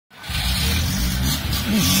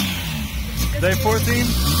Day 14. We're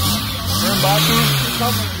in Baku.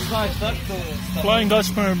 Flying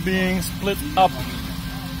Dutchmen are being split up.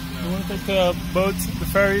 We want to take the boat, the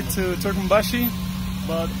ferry to Turkmenbashi,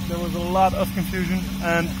 but there was a lot of confusion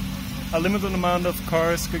and a limited amount of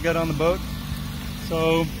cars could get on the boat.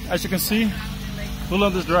 So as you can see,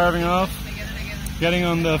 Roland is driving off, getting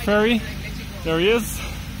on the ferry. There he is.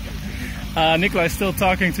 Nikolai is still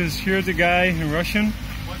talking to the security guy in Russian.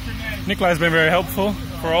 Nikolai has been very helpful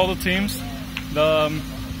for all the teams. A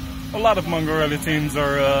lot of Mongolian teams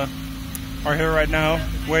are here right now,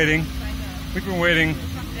 waiting. We've been waiting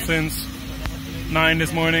since 9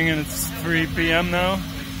 this morning and it's 3 p.m. now.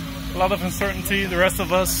 A lot of uncertainty. The rest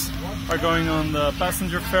of us are going on the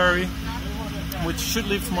passenger ferry, which should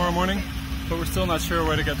leave tomorrow morning, but we're still not sure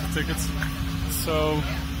where to get the tickets. So,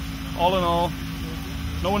 all in all,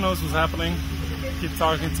 no one knows what's happening. Keep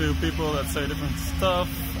talking to people that say different stuff,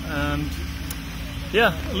 and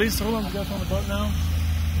yeah, at least Roland got on the boat now,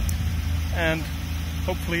 and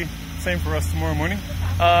hopefully same for us tomorrow morning.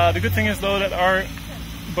 The good thing is though that our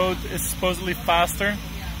boat is supposedly faster,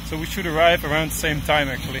 so we should arrive around the same time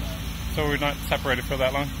actually, so we're not separated for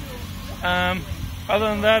that long. Other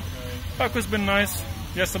than that, Baku's been nice.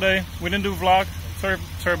 Yesterday we didn't do a vlog,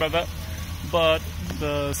 sorry about that, but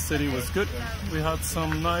the city was good. We had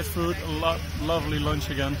some nice food, lovely lunch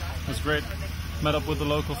again. It was great. Met up with a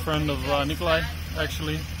local friend of Nikolai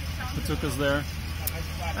actually, who took us there.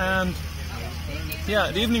 And yeah,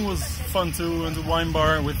 the evening was fun too. Went to a wine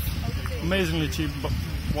bar with amazingly cheap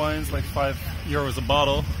wines, like €5 a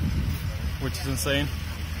bottle, which is insane.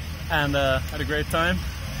 And had a great time.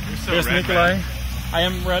 Here's Nikolai. Man. I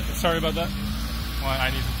am red, sorry about that. Well, I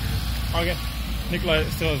need to do it. Okay. Nikolai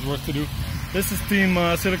still has work to do. This is Team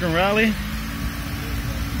Silicon Rally.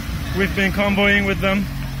 We've been convoying with them.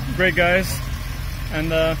 Great guys.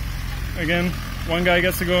 And again, one guy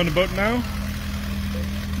gets to go on the boat now.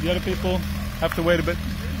 The other people have to wait a bit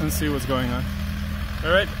and see what's going on.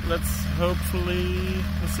 Alright, hopefully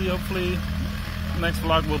next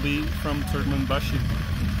vlog will be from Turkmenbashi.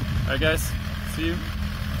 Alright guys, see you.